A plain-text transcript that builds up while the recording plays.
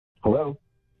Hello?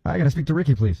 I got to speak to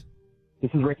Ricky, please.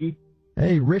 This is Ricky.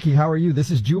 Hey, Ricky, how are you?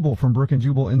 This is Jubal from Brooke and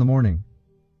Jubal in the morning.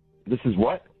 This is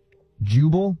what?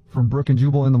 Jubal from Brooke and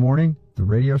Jubal in the morning, the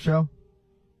radio show.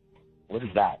 What is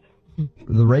that?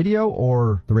 The radio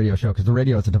or the radio show? Because the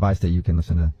radio is a device that you can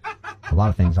listen to a lot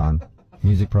of things on.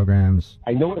 Music programs.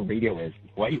 I know what a radio is.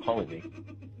 Why are you calling me?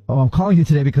 Oh, I'm calling you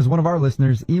today because one of our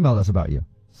listeners emailed us about you.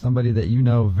 Somebody that you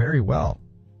know very well.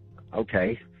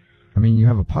 Okay. I mean, you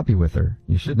have a puppy with her.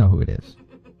 You should know who it is.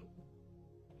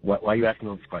 Why are you asking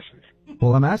all these questions?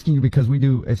 Well, I'm asking you because we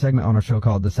do a segment on our show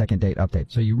called The Second Date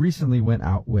Update. So you recently went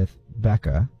out with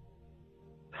Becca.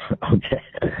 Okay.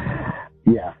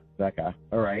 Yeah, Becca.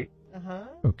 All right. Uh-huh.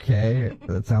 Okay,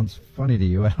 that sounds funny to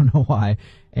you. I don't know why.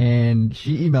 And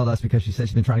she emailed us because she said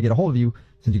she's been trying to get a hold of you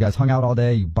since you guys hung out all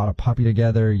day. You bought a puppy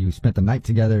together. You spent the night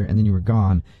together, and then you were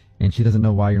gone. And she doesn't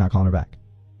know why you're not calling her back.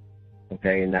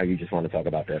 Okay, and now you just want to talk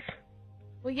about this.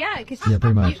 Well, yeah, because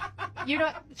pretty much. You're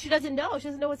not. She doesn't know. She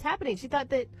doesn't know what's happening. She thought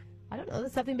that, I don't know,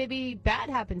 that something maybe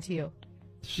bad happened to you.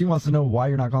 She wants to know why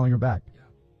you're not calling her back.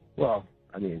 Well,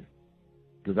 I mean,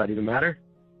 does that even matter?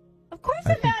 Of course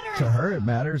I it think matters. to her, it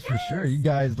matters for sure. You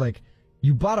guys,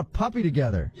 you bought a puppy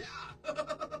together.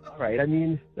 All right, I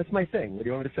mean, that's my thing. What do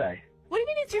you want me to say? What do you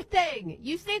mean it's your thing?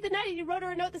 You stayed the night and you wrote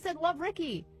her a note that said, "Love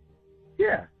Ricky."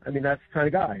 Yeah, I mean, that's the kind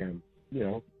of guy I am. You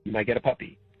know, you might get a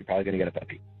puppy. You're probably going to get a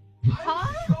puppy.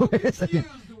 Huh? Wait a second.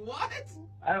 What?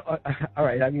 All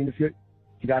right, I mean, if you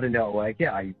got to know,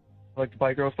 yeah, I like to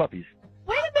buy girls' puppies.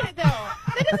 Wait a minute, though.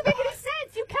 That doesn't make any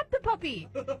sense. You kept the puppy.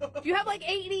 Do you have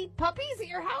 80 puppies at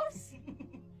your house?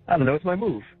 I don't know. It's my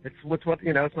move. It's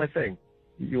it's my thing.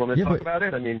 You want me to talk about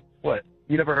it? I mean, what?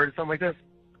 You never heard of something like this?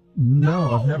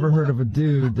 No, I've never heard of a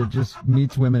dude that just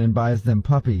meets women and buys them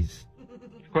puppies.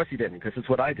 Of course you didn't, because it's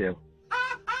what I do.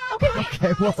 Okay, wait.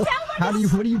 Okay, well,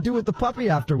 what do you do with the puppy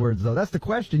afterwards, though? That's the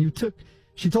question.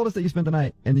 She told us that you spent the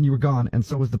night, and then you were gone, and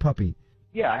so was the puppy.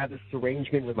 Yeah, I have this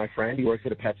arrangement with my friend. He works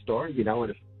at a pet store, and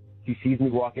if he sees me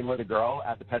walk in with a girl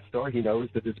at the pet store, he knows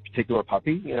that there's a particular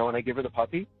puppy, and I give her the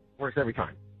puppy. Works every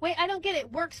time. Wait, I don't get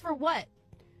it. Works for what?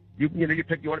 You want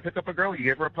to pick up a girl, you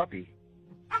give her a puppy.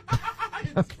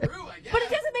 It's true, I guess. But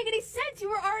it doesn't make any sense. You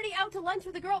were already out to lunch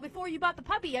with a girl before you bought the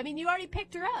puppy. I mean, you already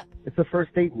picked her up. It's a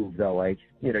first date move, though. You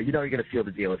know you're going to feel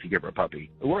the deal if you give her a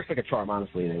puppy. It works like a charm,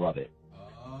 honestly, and they love it.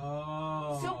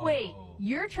 Oh. So wait,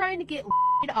 you're trying to get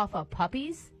off of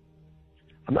puppies?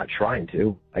 I'm not trying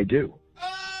to. I do.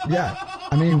 Yeah,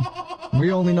 I mean,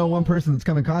 we only know one person that's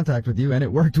come in contact with you, and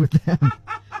it worked with them.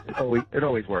 It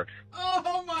always works.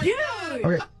 Oh, my Dude, God.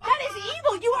 Okay. that is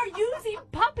evil. You are using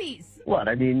puppies. What?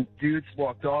 I mean, dudes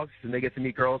walk dogs, and they get to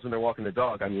meet girls when they're walking the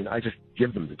dog. I mean, I just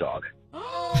give them the dog.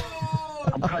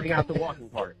 Oh. I'm cutting out the walking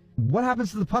part. What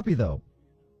happens to the puppy, though?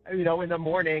 In the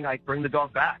morning, I bring the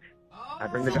dog back. I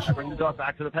bring the dog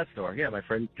back to the pet store. Yeah, my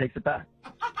friend takes it back.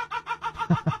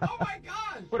 Oh, my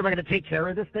God. What, am I going to take care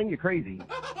of this thing? You're crazy.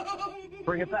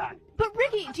 Bring it back. But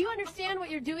Ricky, do you understand what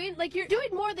you're doing? You're doing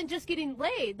more than just getting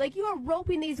laid. You are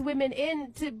roping these women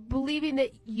into believing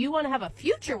that you want to have a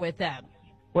future with them.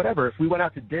 Whatever. If we went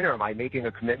out to dinner, am I making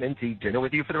a commitment to eat dinner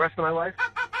with you for the rest of my life?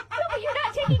 No, but you're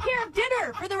not taking care of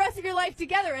dinner for the rest of your life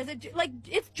together.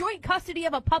 It's joint custody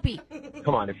of a puppy.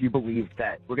 Come on, if you believe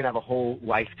that we're going to have a whole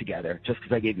life together just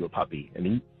because I gave you a puppy, I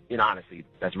mean, honestly,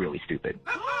 that's really stupid.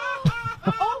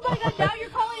 Oh my God, now you're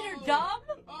calling her dumb?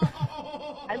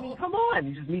 I mean, come on.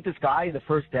 You just meet this guy, and the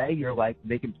first day you're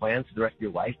making plans for the rest of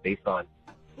your life based on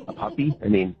a puppy. I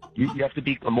mean, you have to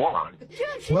be a moron. Dude,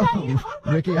 she got you.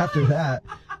 Ricky, after that,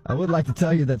 I would like to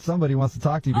tell you that somebody wants to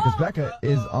talk to you because Becca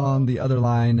is on the other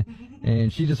line,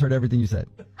 and she just heard everything you said.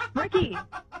 Ricky,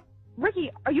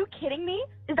 are you kidding me?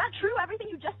 Is that true, everything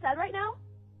you just said right now?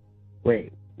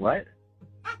 Wait, what?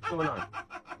 What's going on?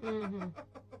 Mm-hmm.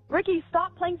 Ricky,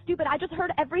 stop playing stupid. I just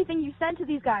heard everything you said to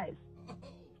these guys.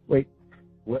 Wait,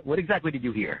 what exactly did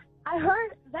you hear? I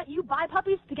heard that you buy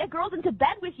puppies to get girls into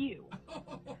bed with you.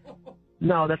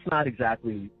 No, that's not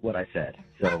exactly what I said.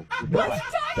 So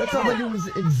That sounds like it was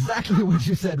exactly what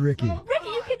you said, Ricky. Ricky,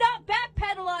 you cannot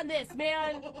backpedal on this,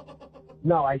 man.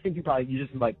 No, I think you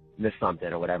just missed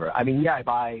something or whatever. I mean, yeah, I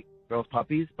buy girls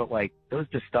puppies, but those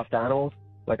just stuffed animals.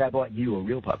 I bought you a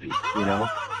real puppy,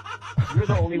 You're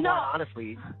the only one,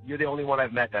 honestly. You're the only one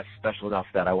I've met that's special enough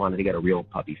that I wanted to get a real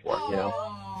puppy for,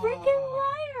 Freaking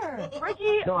liar.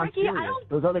 Ricky, No, I'm Ricky, serious. I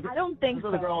don't think those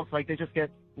other so. girls, they just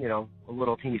get, a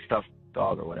little teeny stuffed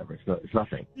dog or whatever. It's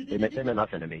nothing. They meant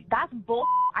nothing to me. That's bull.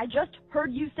 I just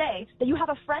heard you say that you have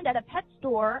a friend at a pet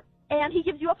store and he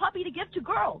gives you a puppy to give to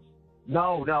girls.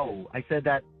 No. I said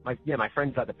that my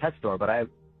friend's at the pet store, but I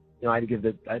had to get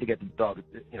the dog,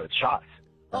 its shots.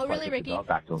 Oh, That's why I really, took the Ricky? dog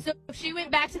back to him. So if she went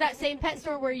back to that same pet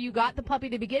store where you got the puppy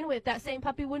to begin with, that same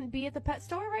puppy wouldn't be at the pet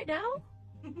store right now?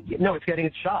 No, it's getting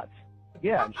its shots.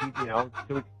 Yeah, and she's,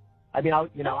 so it's, I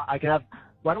can have.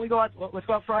 Why don't we go out? Let's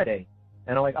go out Friday,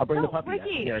 and I'll bring the puppy.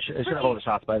 Ricky, I should have all the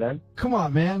shots by then. Come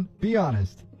on, man. Be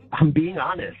honest. I'm being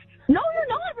honest. No, you're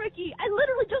not, Ricky. I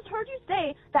literally just heard you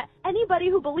say that anybody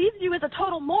who believes you is a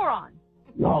total moron.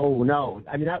 No.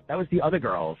 I mean, that was the other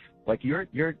girls. Like, you're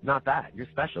not that. You're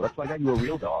special. That's why I got you a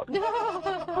real dog.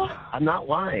 I'm not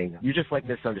lying. You're just,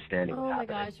 misunderstanding what's Oh,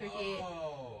 my happening. gosh, Ricky.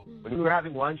 Oh. When we were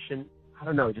having lunch, and I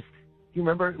don't know, do you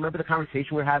remember the conversation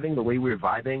we were having, the way we were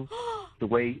vibing, the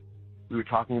way we were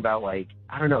talking about, I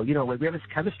don't know, we have this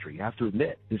chemistry, you have to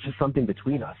admit. There's just something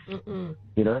between us. Mm-mm.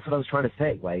 That's what I was trying to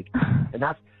say. And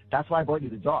that's why I bought you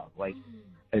the dog.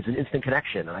 It's an instant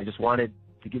connection, and I just wanted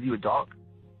to give you a dog.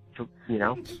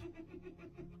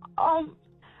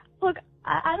 Look,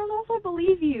 I don't know if I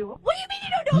believe you. What do you mean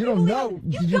you don't know? You don't know.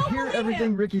 You Did you don't hear believe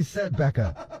everything him. Ricky said,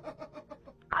 Becca?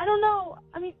 I don't know.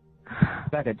 I mean,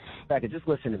 Becca, just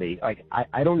listen to me.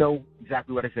 I don't know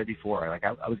exactly what I said before.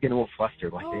 I was getting a little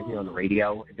flustered, anything on the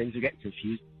radio, and things are getting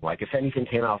confused. If anything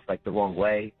came out the wrong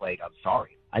way, I'm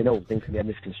sorry. I know things can get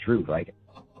misconstrued.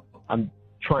 I'm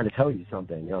trying to tell you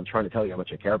something. I'm trying to tell you how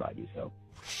much I care about you. So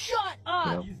Shut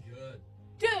up, He's good.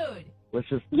 dude. let's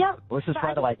just but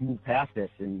try to move past this,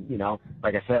 and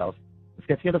like I said, let's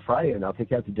get together Friday, and I'll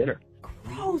take you out to dinner.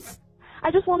 Gross.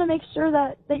 I just want to make sure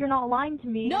that you're not lying to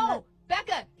me. No,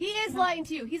 Becca, he is lying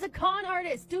to you. He's a con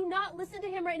artist. Do not listen to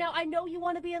him right now. I know you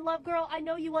want to be in love, girl. I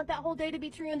know you want that whole day to be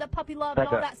true and the puppy love and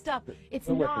all Becca, that stuff. It's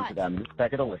Don't listen not. to them.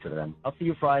 Becca, don't listen to them. I'll see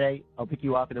you Friday. I'll pick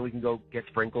you up, and then we can go get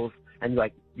Sprinkles. And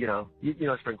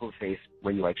Sprinkles' face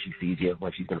when she sees you,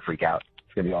 she's gonna freak out.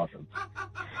 It's gonna be awesome.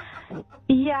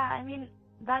 Yeah, I mean,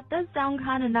 that does sound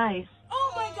kind of nice.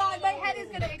 Oh my God, my head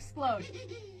is gonna explode.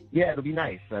 Yeah, it'll be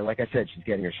nice. Like I said, she's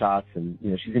getting her shots, and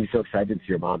she's gonna be so excited to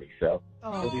see her mommy. So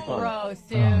it'll be fun. Gross,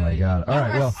 dude. Oh, my God. All You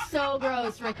right, are well, so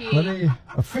gross, Ricky. let me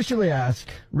officially ask.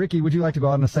 Ricky, would you like to go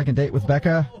out on a second date with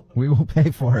Becca? We will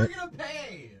pay for We're it. gonna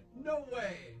pay. No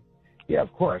way. Yeah,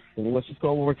 of course. And let's just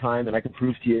go one more time, and I can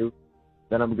prove to you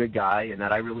that I'm a good guy and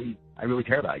that I really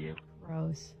care about you.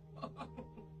 Gross.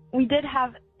 We did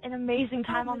have an amazing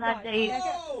time on that date.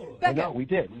 Oh. I know, we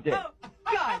did. Oh,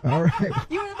 God. All right.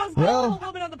 You were the most Well- beautiful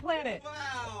woman on the planet.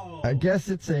 Wow. I guess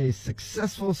it's a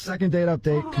successful second date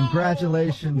update.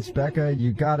 Congratulations, Becca.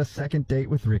 You got a second date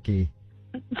with Ricky.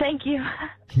 Thank you.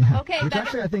 Yeah. Okay, Which Becca-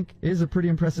 actually I think is a pretty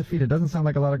impressive feat. It doesn't sound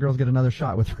like a lot of girls get another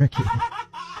shot with Ricky.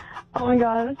 Oh my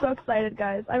God, I'm so excited,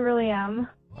 guys. I really am.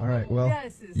 All right, well,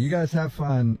 Yes, you guys have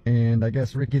fun. And I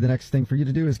guess, Ricky, the next thing for you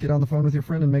to do is get on the phone with your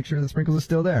friend and make sure that Sprinkles is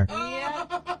still there.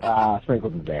 Yeah.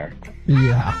 Sprinkles is there.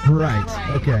 Yeah, right.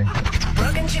 Okay.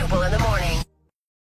 Brooke and Jubal in the morning.